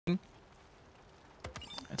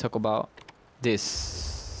talk about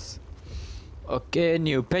this. Okay,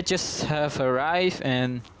 new patches have arrived,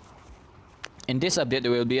 and in this update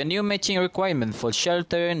there will be a new matching requirement for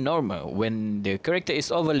shelter normal. When the character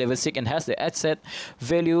is over level 6 and has the asset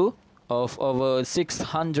value of over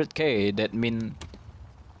 600k, that mean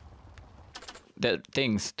that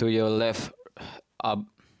things to your left, up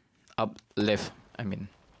left, I mean,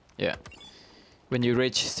 yeah. When you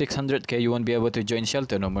reach 600k, you won't be able to join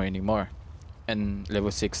shelter no more anymore, and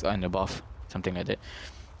level 6 and above, something like that.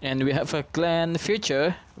 And we have a clan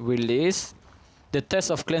feature release. The test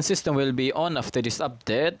of clan system will be on after this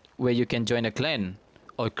update, where you can join a clan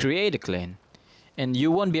or create a clan, and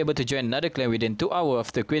you won't be able to join another clan within 2 hours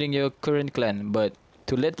after quitting your current clan. But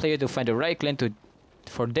to let player to find the right clan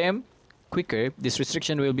for them quicker, this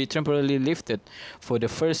restriction will be temporarily lifted for the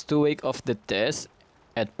first 2 weeks of the test.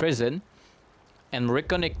 At present, and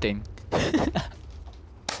reconnecting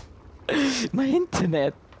my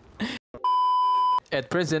internet. At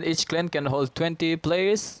present, each clan can hold 20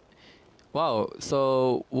 players. Wow,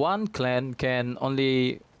 so one clan can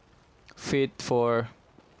only fit for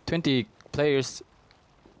 20 players,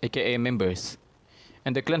 aka members.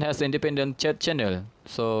 And the clan has an independent chat channel,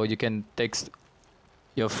 so you can text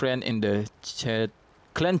your friend in the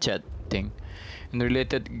clan chat thing. And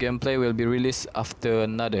related gameplay will be released after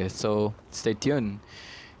another, so stay tuned.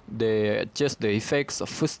 They adjust the effects of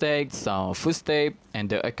footsteps, sound of footstep, and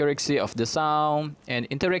the accuracy of the sound, and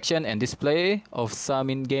interaction and display of some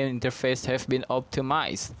in-game interface have been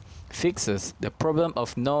optimized. Fixes. The problem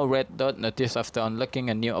of no red dot noticed after unlocking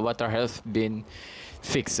a new avatar have been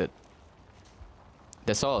fixed.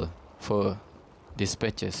 That's all for these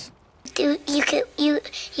patches. You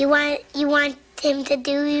want him to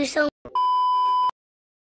do you some?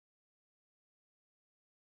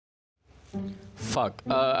 Fuck.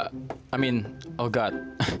 I mean, oh god.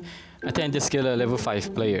 I think I just killed a level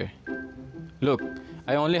 5 player. Look,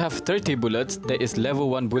 I only have 30 bullets. That is level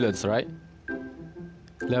 1 bullets, right?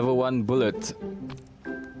 Level 1 bullets.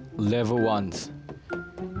 Level 1s.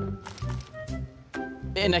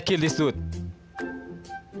 And I killed this dude.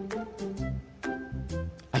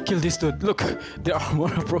 I killed this dude. Look, their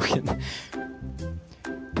armor are broken.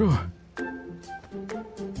 Bro.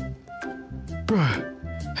 Bro.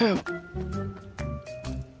 Help.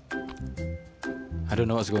 I don't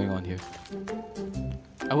know what's going on here.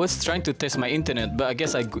 I was trying to test my internet, but I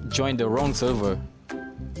guess I joined the wrong server.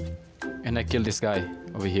 And I killed this guy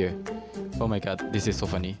over here. Oh my god, this is so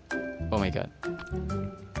funny. Oh my god.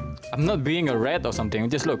 I'm not being a rat or something.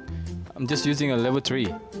 Just look, I'm just using a level 3.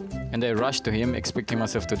 And I rushed to him, expecting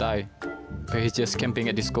myself to die. But he's just camping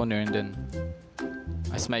at this corner, and then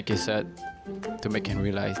I smack his head to make him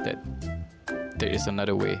realize that there is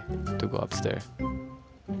another way to go upstairs.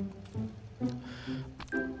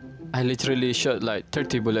 I literally shot like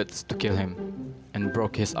 30 bullets to kill him and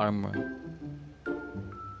broke his armor.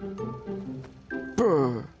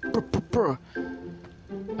 Brr, brr, brr, brr.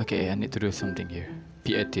 Okay, I need to do something here.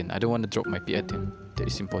 P18. I don't want to drop my P18. That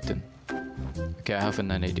is important. Okay, I have an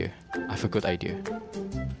idea. I have a good idea.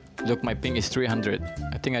 Look, my ping is 300.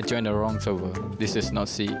 I think I joined the wrong server. This is not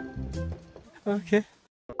C. Okay.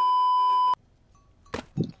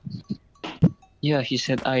 Yeah, he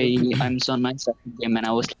said I'm so nice at the game, and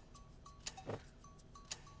I was.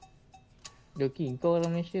 Doki, kau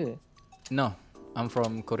orang Malaysia? No, I'm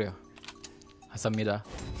from Korea. Hasamida.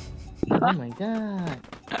 Oh my god.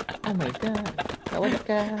 Oh my god.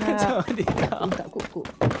 Sawadika. Sawadika. Tak kuk.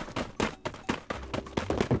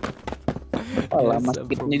 Oh, lama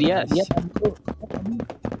sedikit ini dia tadi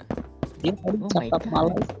Oh my cakap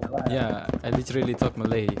God. Malay. Yeah, I literally talk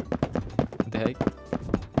Malay. What the heck?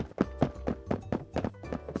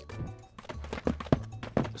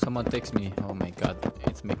 Someone text me. Oh my god,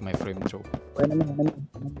 it's make my frame drop. I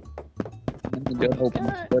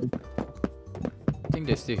think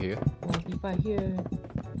they're still here. Oh, people here.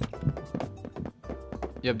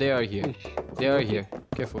 Yep, they are here. They are here.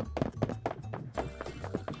 Careful.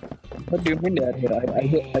 What do you mean they are here?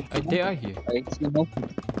 They are here. I see no.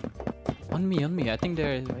 On me. I think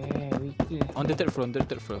they're Where we kill? on the third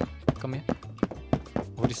floor. Come here.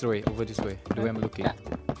 Over this way. The way I'm looking.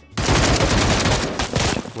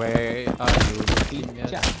 Where are you looking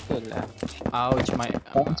at? Betul lah. Ouch,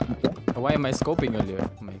 why am I scoping earlier?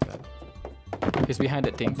 Oh my god. He's behind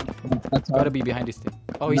that thing. Gotta be behind this thing.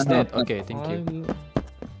 Oh, he's dead. Okay, thank you.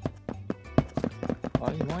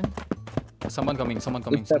 All in one. Someone coming.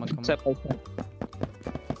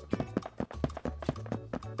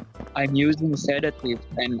 I'm using sedative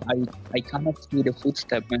and I cannot see the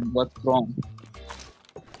footstep and what's wrong.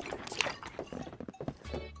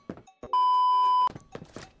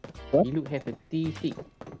 You look have a T6.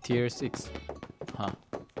 tier 6. Huh.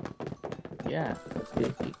 Yeah.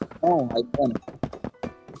 Oh, I won.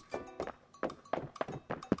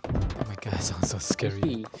 Oh my god, sounds so I scary.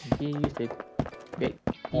 see. He used the back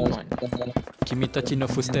key one. Kimitachi no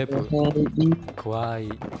footstep.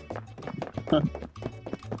 Kawaii.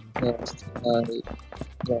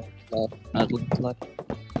 Not like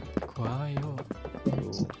Kawaii. Oh.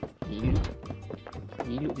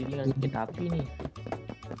 Hidup dia tinggal sikit api ni.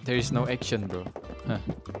 There is no action, bro. Huh.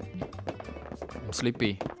 I'm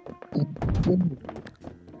sleepy.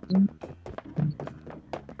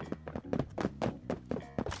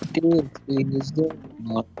 this is the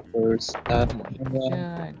not first time.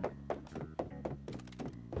 Kan.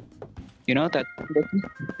 You know that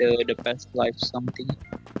the best life something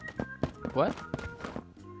What?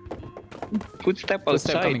 footstep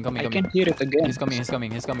Footstep outside. coming. I can hear it again. He's coming.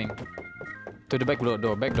 To the back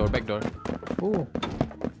door. Back door. Oh.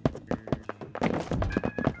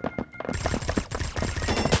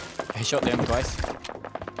 I shot them twice.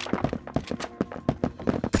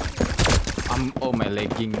 Oh my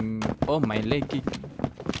legging.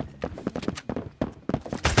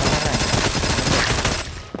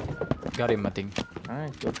 Got him, I think.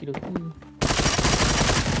 Nice. Doki.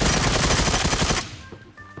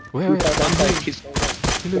 Wait.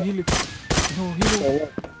 Heal. No, heal.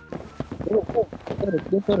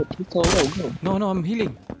 Go. No, I'm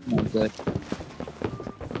healing. Oh my god.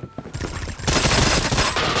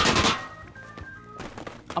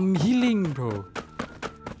 I'm healing, bro.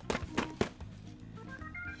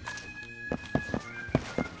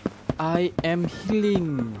 I am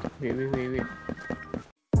healing. Wait.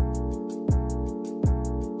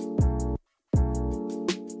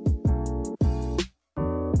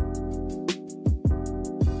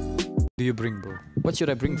 Do you bring, bro? What should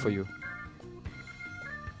I bring for you?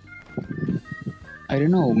 I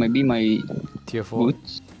don't know. Maybe my Tier 4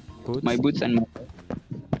 boots. boots, My boots and my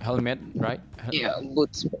helmet, right?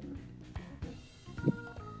 boots.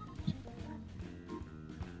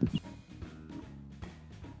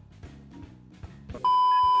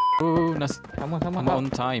 Oh, nas Sama. I'm on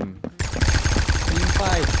time. Team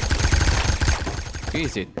 5.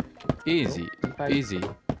 Easy. Five. Easy.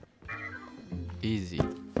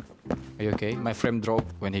 Are you okay? My frame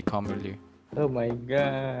dropped when he come earlier. Oh my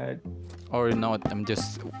god. Or not, I'm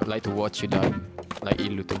just like to watch you die. Like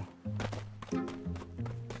Ilu too. Oh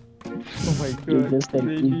my You god. just said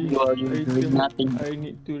you are doing nothing. I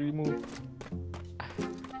need to remove.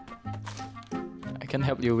 I can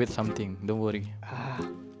help you with something, don't worry.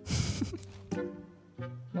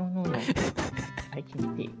 No. I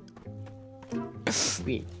can take.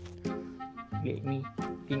 Wait. Let me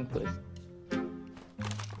think first.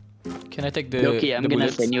 Can I take the Okay, I'm the gonna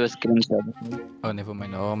bullets? send you a screenshot. Oh, never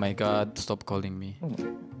mind. Oh my god, stop calling me. Oh my.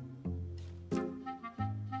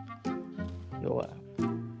 Yo,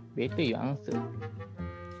 better you answer.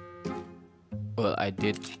 Well, I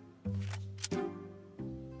did.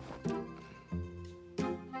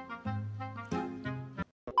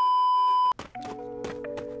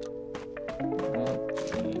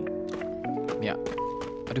 Okay. Yeah.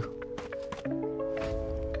 Aduh.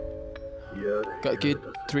 Got kid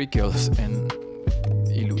 3 kills and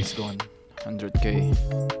Ilu is gone. 100k.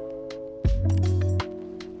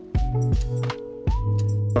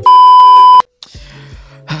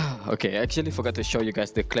 Okay, I actually forgot to show you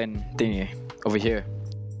guys the clan thingy over here.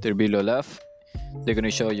 To below left, they're gonna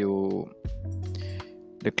show you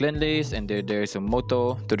the clan list, and there's a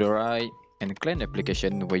motto to the right, and clan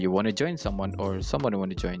application where you want to join someone or someone want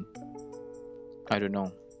to join. I don't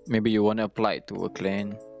know. Maybe you want to apply to a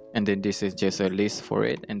clan, and then this is just a list for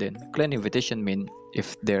it, and then clan invitation mean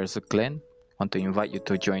if there's a clan want to invite you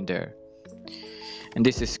to join there. And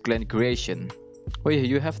this is clan creation. Oh yeah,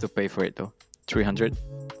 you have to pay for it though. 300.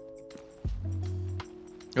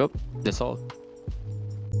 Yup, that's all.